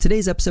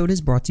Today's episode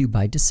is brought to you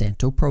by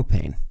DeSanto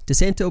Propane.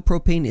 DeSanto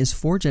Propane is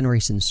 4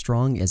 generations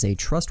strong as a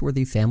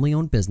trustworthy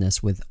family-owned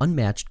business with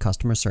unmatched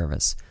customer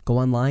service. Go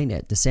online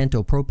at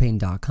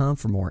DeSantoPropane.com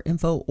for more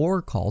info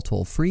or call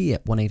toll-free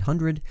at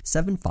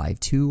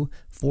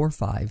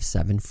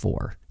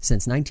 1-800-752-4574.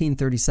 Since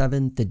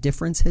 1937, the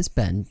difference has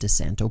been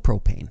DeSanto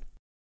Propane.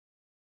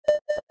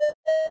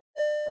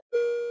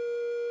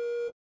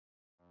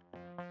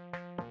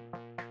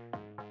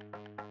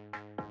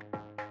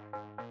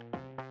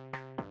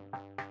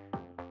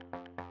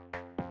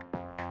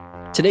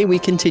 Today we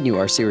continue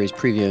our series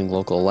previewing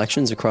local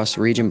elections across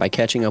the region by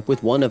catching up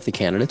with one of the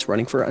candidates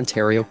running for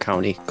Ontario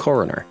County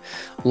Coroner.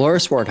 Laura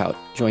Swarthout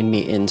joined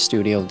me in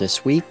studio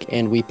this week,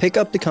 and we pick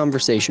up the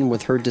conversation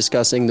with her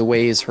discussing the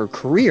ways her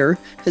career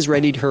has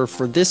readied her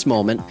for this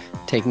moment,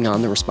 taking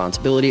on the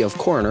responsibility of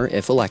coroner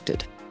if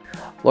elected.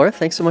 Laura,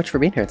 thanks so much for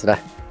being here today.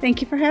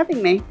 Thank you for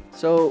having me.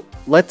 So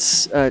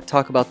let's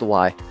talk about the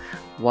why.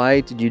 Why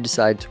did you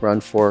decide to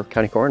run for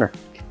county coroner?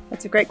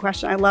 That's a great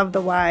question. I love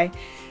the why.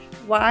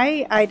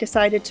 Why I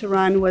decided to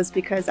run was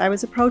because I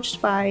was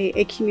approached by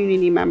a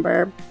community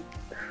member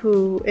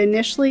who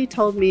initially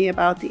told me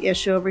about the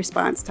issue of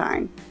response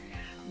time,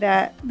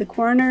 that the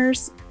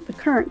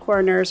current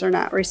coroners are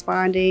not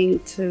responding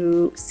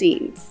to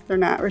scenes. They're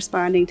not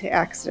responding to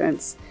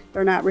accidents.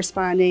 They're not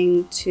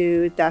responding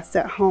to deaths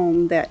at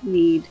home that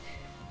need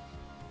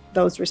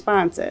those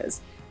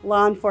responses.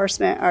 Law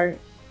enforcement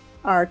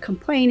are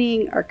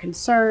complaining, are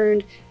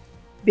concerned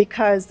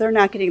because they're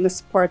not getting the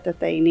support that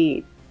they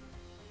need.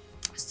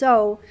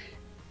 So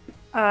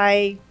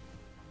I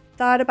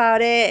thought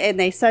about it, and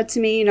they said to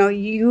me,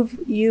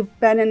 you've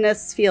been in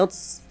this field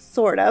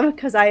sort of,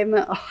 because I'm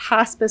a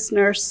hospice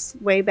nurse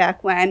way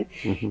back when,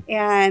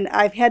 and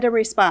I've had to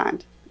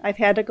respond. I've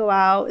had to go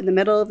out in the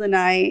middle of the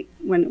night.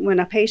 When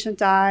a patient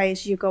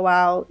dies, you go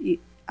out.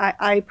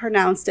 I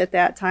pronounced at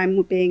that time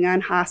being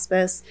on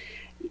hospice.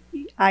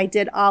 I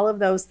did all of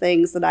those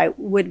things that I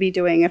would be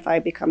doing if I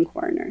become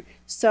coroner.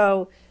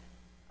 So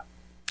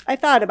I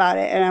thought about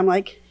it, and I'm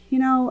like,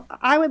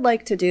 I would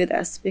like to do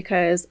this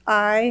because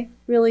I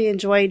really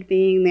enjoyed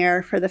being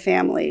there for the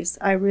families.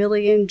 I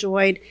really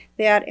enjoyed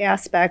that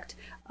aspect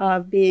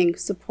of being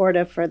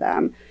supportive for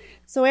them.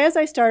 So as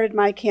I started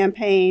my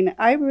campaign,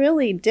 I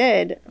really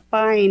did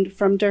find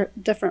from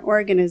different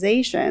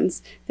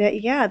organizations that,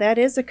 that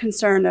is a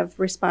concern of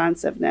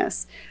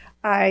responsiveness.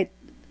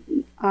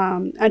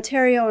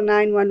 Ontario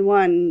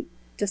 911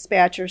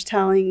 dispatchers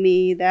telling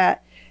me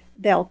that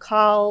they'll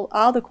call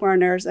all the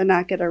coroners and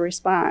not get a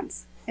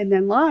response. And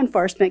then law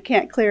enforcement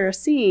can't clear a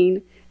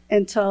scene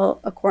until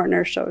a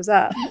coroner shows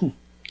up.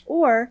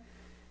 Or,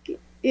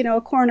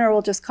 a coroner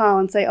will just call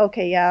and say,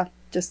 okay, I'll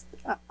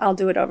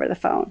do it over the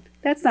phone.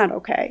 That's not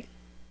okay.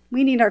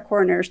 We need our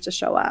coroners to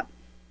show up.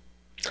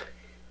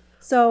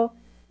 So,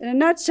 in a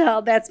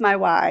nutshell, that's my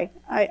why.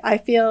 I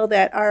feel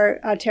that our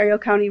Ontario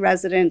County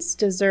residents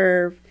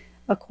deserve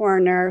a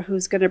coroner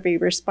who's going to be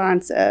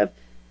responsive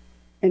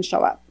and show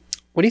up.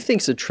 What do you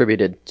think's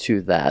attributed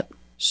to that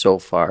so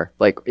far?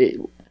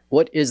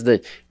 We're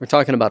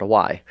talking about a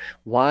why.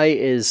 Why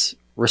is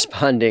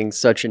responding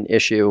such an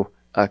issue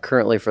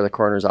currently for the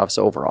coroner's office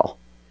overall?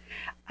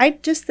 I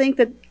just think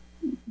that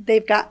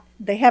they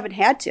haven't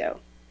had to.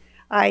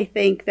 I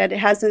think that it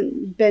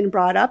hasn't been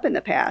brought up in the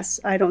past.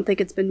 I don't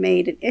think it's been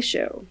made an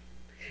issue.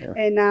 Yeah.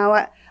 And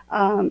now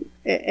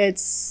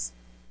it's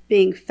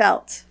being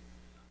felt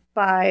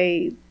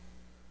by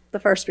the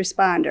first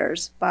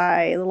responders,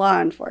 by the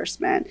law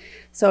enforcement.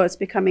 So it's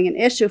becoming an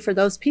issue for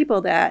those people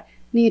that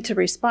need to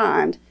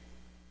respond.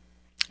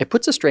 It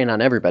puts a strain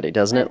on everybody,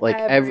 doesn't it? Like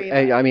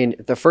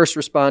the first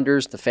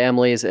responders, the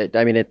families.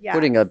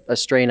 Putting a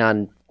strain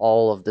on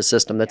all of the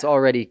system that's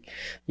already,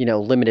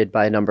 limited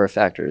by a number of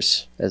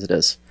factors as it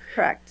is.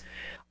 Correct.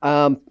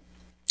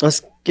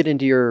 Let's get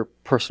into your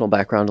personal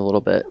background a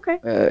little bit.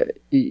 Okay.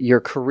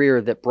 Your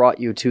career that brought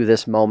you to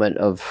this moment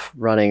of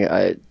running.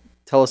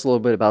 Tell us a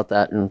little bit about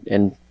that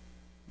and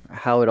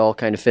how it all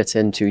kind of fits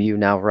into you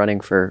now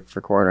running for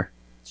coroner.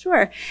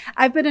 Sure.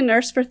 I've been a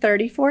nurse for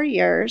 34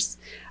 years.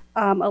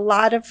 A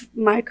lot of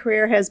my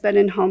career has been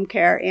in home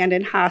care and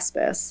in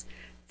hospice.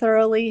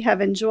 Thoroughly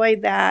have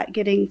enjoyed that,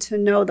 getting to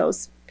know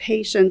those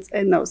patients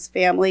and those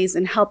families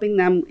and helping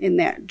them in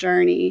that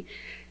journey.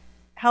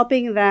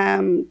 Helping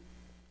them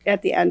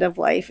at the end of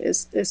life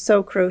is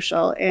so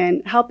crucial.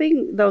 And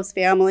helping those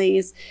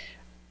families,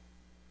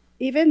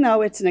 even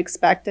though it's an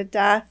expected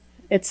death,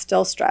 it's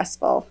still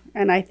stressful.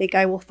 And I think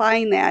I will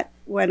find that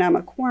when I'm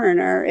a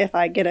coroner, if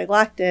I get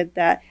elected,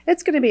 that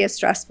it's going to be a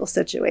stressful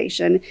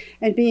situation.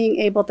 And being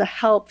able to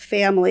help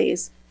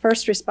families,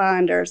 first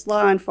responders,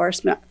 law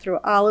enforcement through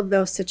all of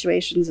those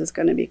situations is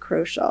going to be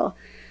crucial.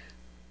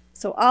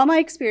 So all my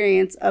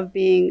experience of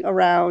being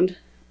around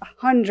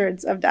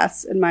hundreds of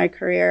deaths in my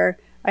career,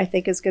 I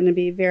think is going to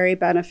be very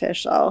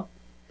beneficial.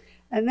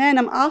 And then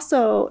I'm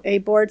also a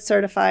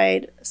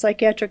board-certified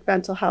psychiatric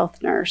mental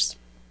health nurse.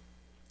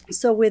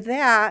 So with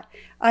that,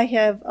 I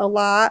have a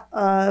lot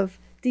of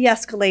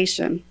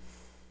de-escalation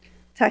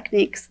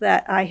techniques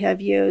that I have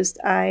used.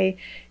 I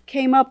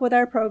came up with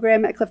our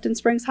program at Clifton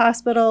Springs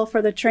Hospital for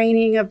the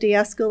training of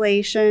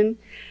de-escalation.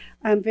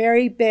 I'm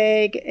very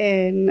big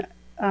in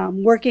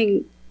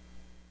working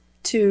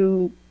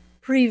to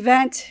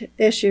prevent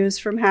issues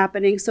from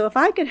happening. So if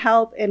I could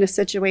help in a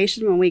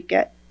situation when we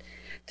get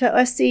to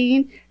a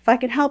scene, if I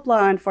can help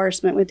law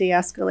enforcement with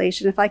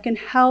de-escalation, if I can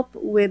help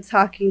with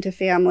talking to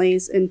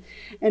families and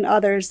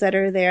others that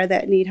are there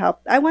that need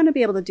help, I want to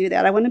be able to do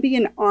that. I want to be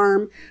an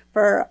arm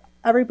for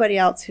everybody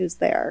else who's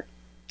there.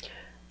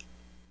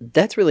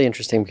 That's really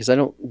interesting because I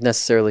don't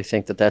necessarily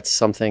think that that's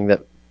something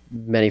that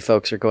many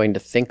folks are going to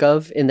think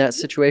of in that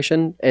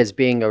situation as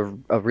being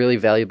a really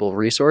valuable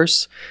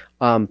resource.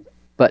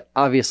 But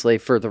obviously,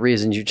 for the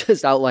reasons you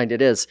just outlined, it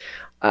is.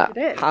 It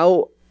is.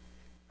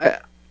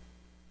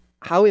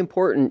 How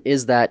important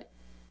is that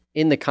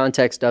in the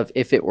context of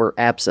if it were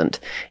absent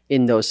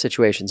in those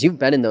situations? You've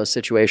been in those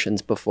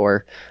situations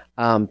before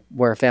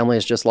where a family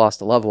has just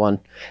lost a loved one.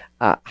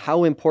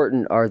 How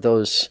important are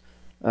those,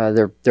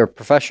 their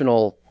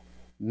professional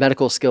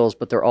medical skills,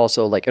 but they're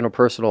also like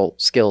interpersonal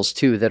skills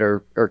too that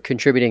are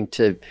contributing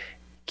to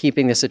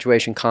keeping the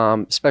situation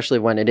calm, especially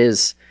when it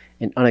is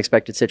an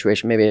unexpected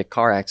situation, maybe a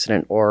car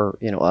accident or,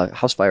 a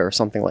house fire or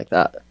something like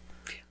that?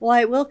 Well,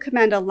 I will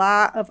commend a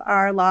lot of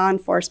our law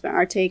enforcement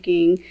are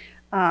taking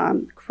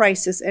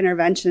crisis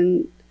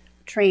intervention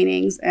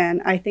trainings,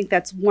 and I think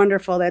that's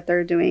wonderful that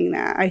they're doing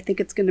that. I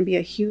think it's going to be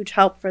a huge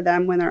help for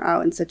them when they're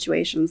out in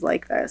situations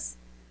like this.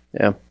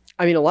 Yeah.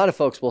 I mean, a lot of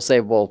folks will say,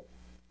 well,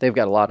 they've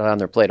got a lot on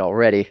their plate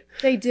already.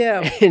 They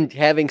do. And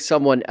having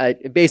someone,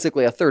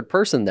 basically a third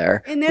person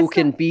there who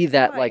can be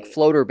that like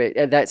floater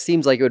bait, that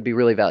seems like it would be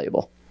really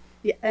valuable.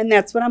 Yeah, and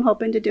that's what I'm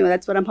hoping to do.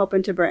 That's what I'm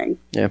hoping to bring.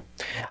 Yeah.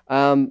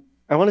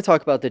 I want to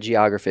talk about the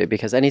geography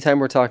because anytime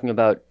we're talking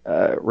about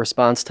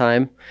response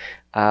time,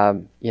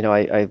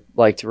 I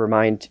like to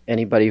remind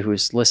anybody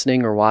who's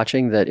listening or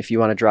watching that if you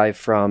want to drive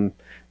from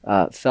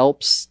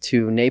Phelps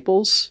to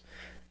Naples,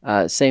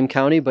 same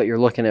county, but you're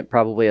looking at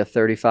probably a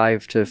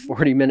 35 to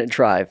 40 minute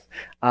drive.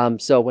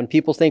 So when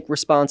people think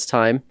response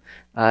time,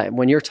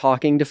 when you're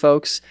talking to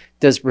folks,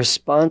 does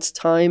response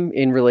time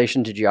in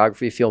relation to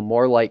geography feel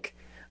more like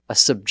a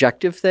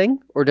subjective thing,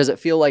 or does it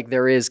feel like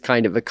there is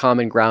kind of a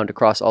common ground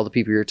across all the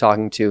people you're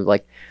talking to?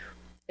 Like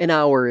an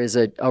hour is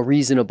a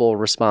reasonable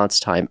response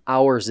time.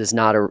 Hours is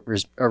not a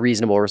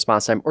reasonable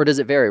response time. Or does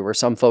it vary where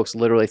some folks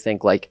literally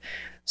think like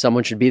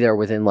someone should be there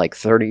within like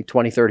 30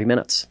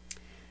 minutes?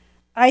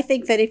 I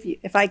think that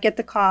if I get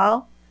the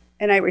call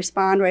and I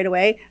respond right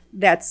away,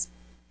 that's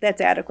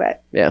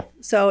adequate. Yeah.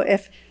 So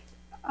if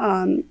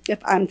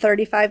I'm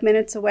 35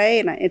 minutes away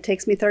and it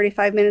takes me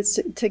 35 minutes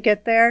to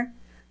get there,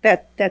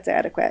 that's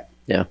adequate.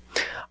 Yeah.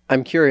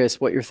 I'm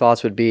curious what your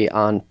thoughts would be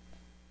on,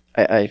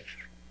 I'm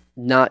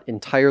not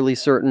entirely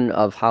certain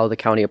of how the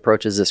county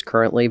approaches this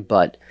currently,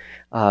 but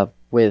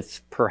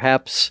with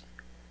perhaps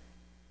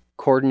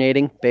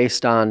coordinating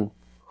based on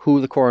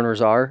who the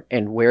coroners are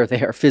and where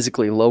they are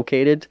physically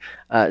located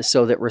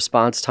so that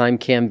response time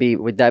can be,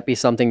 would that be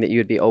something that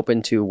you'd be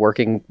open to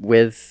working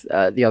with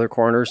the other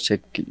coroners to,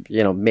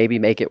 maybe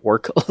make it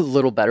work a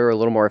little better, a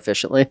little more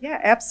efficiently?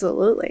 Yeah,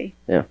 absolutely.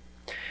 Yeah.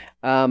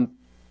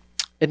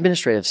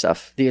 Administrative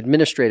stuff, the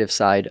administrative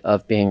side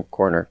of being a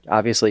coroner.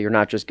 Obviously, you're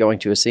not just going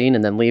to a scene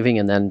and then leaving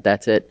and then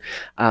that's it.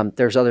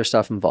 There's other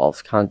stuff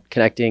involved,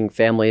 connecting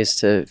families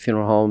to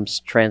funeral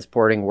homes,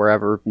 transporting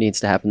wherever needs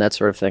to happen, that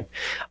sort of thing.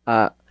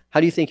 How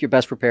do you think you're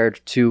best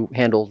prepared to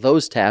handle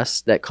those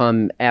tasks that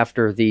come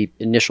after the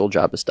initial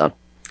job is done?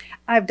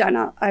 I've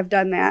done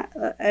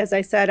that. As I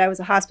said, I was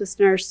a hospice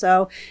nurse,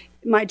 so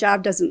my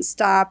job doesn't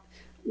stop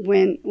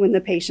when the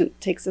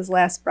patient takes his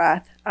last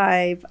breath.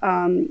 I've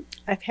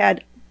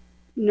had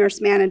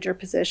nurse manager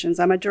positions.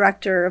 I'm a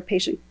director of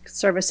patient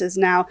services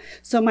now.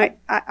 So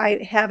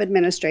I have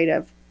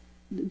administrative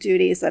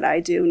duties that I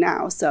do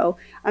now. So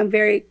I'm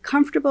very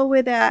comfortable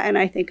with that, and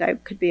I think I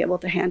could be able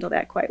to handle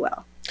that quite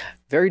well.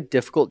 Very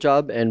difficult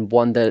job, and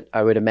one that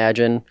I would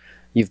imagine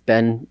you've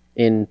been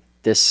in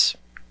this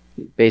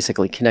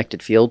basically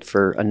connected field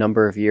for a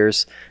number of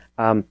years.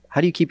 How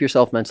do you keep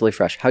yourself mentally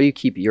fresh? How do you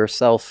keep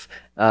yourself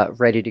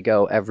ready to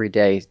go every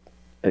day?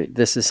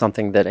 This is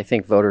something that I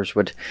think voters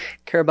would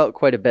care about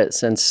quite a bit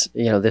since,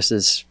 this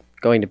is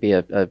going to be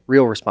a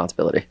real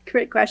responsibility.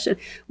 Great question.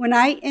 When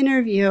I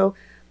interview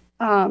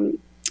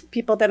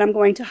people that I'm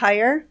going to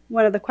hire,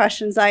 one of the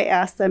questions I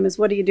ask them is,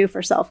 what do you do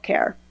for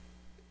self-care?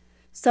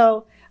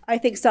 So I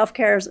think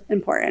self-care is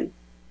important.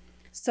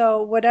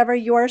 So whatever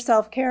your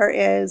self-care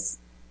is,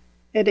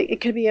 it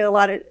could be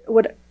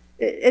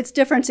it's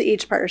different to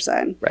each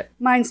person. Right.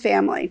 Mine's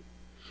family.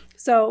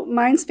 So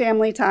mine's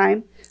family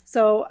time.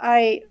 So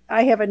I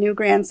have a new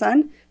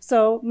grandson.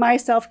 So my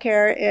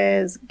self-care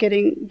is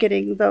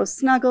getting those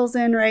snuggles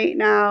in right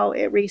now.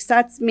 It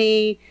resets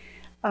me.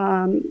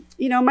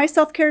 My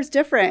self-care is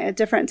different at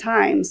different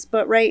times,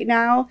 but right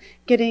now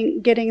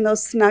getting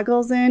those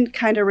snuggles in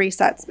kind of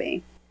resets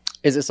me.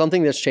 Is it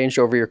something that's changed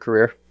over your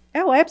career?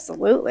 Oh,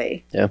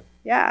 absolutely. Yeah.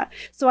 Yeah.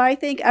 So I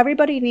think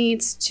everybody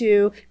needs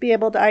to be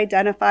able to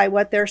identify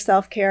what their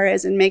self-care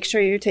is and make sure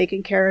you're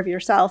taking care of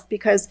yourself,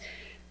 because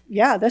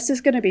yeah, this is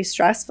going to be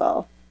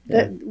stressful.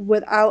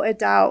 Without a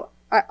doubt.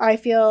 I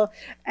feel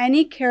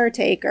any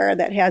caretaker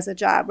that has a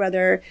job,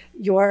 whether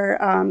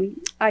you're,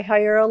 I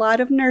hire a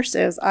lot of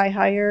nurses, I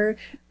hire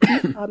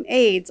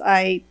aides,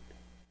 I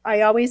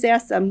always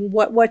ask them,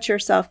 what's your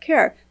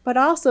self-care? But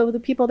also the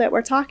people that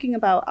we're talking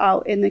about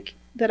out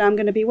that I'm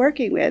going to be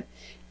working with,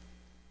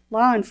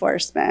 law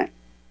enforcement,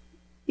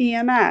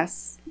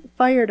 EMS,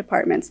 fire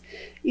departments.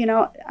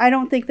 I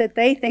don't think that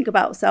they think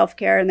about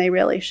self-care, and they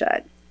really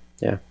should.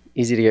 Yeah.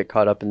 Easy to get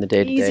caught up in the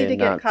day-to-day. Easy to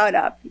get caught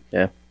up.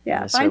 Yeah.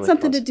 Yeah. Find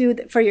something to do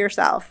for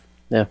yourself.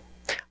 Yeah.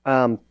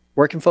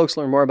 Where can folks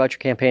learn more about your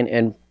campaign?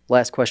 And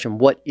last question,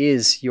 what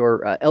is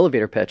your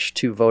elevator pitch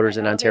to voters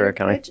in Ontario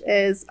County? Pitch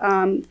is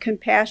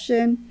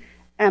compassion,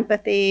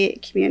 empathy,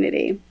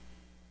 community.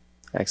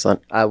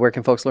 Excellent. Where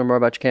can folks learn more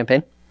about your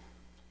campaign?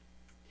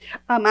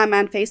 I'm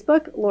on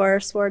Facebook, Laura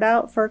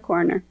Swarthout for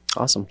Coroner.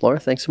 Awesome. Laura,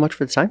 thanks so much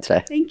for the time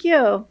today. Thank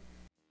you.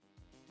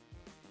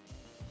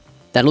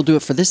 That'll do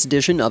it for this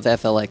edition of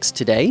FLX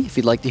Today. If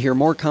you'd like to hear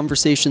more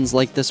conversations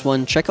like this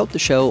one, check out the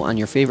show on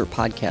your favorite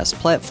podcast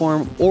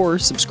platform or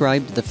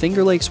subscribe to the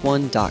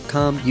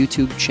FingerLakes1.com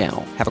YouTube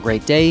channel. Have a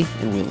great day,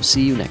 and we will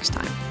see you next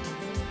time.